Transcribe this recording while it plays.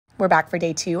We're back for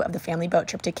day 2 of the family boat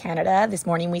trip to Canada. This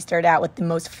morning we started out with the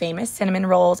most famous cinnamon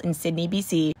rolls in Sydney,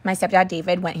 BC. My stepdad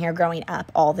David went here growing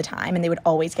up all the time, and they would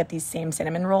always get these same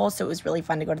cinnamon rolls, so it was really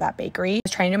fun to go to that bakery. I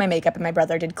was trying to do my makeup, and my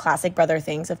brother did classic brother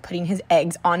things of putting his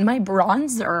eggs on my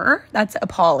bronzer. That's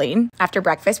appalling. After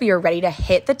breakfast, we were ready to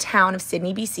hit the town of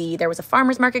Sydney, BC. There was a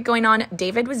farmer's market going on.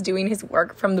 David was doing his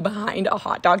work from the behind a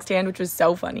hot dog stand, which was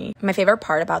so funny. My favorite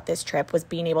part about this trip was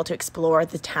being able to explore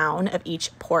the town of each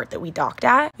port that we docked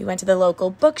at. We went to the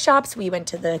local bookshops. We went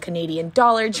to the Canadian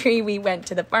Dollar Tree. We went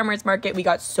to the farmer's market. We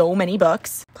got so many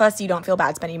books. Plus, you don't feel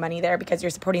bad spending money there because you're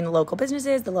supporting the local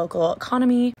businesses, the local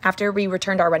economy. After we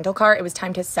returned our rental car, it was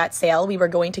time to set sail. We were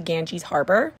going to Ganges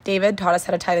Harbor. David taught us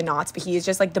how to tie the knots, but he is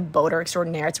just like the boater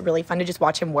extraordinaire. It's really fun to just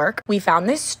watch him work. We found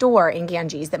this store in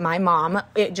Ganges that my mom,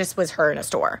 it just was her in a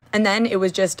store. And then it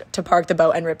was just to park the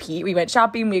boat and repeat. We went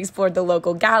shopping. We explored the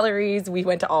local galleries. We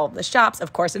went to all of the shops.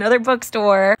 Of course, another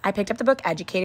bookstore. I picked up the book Educated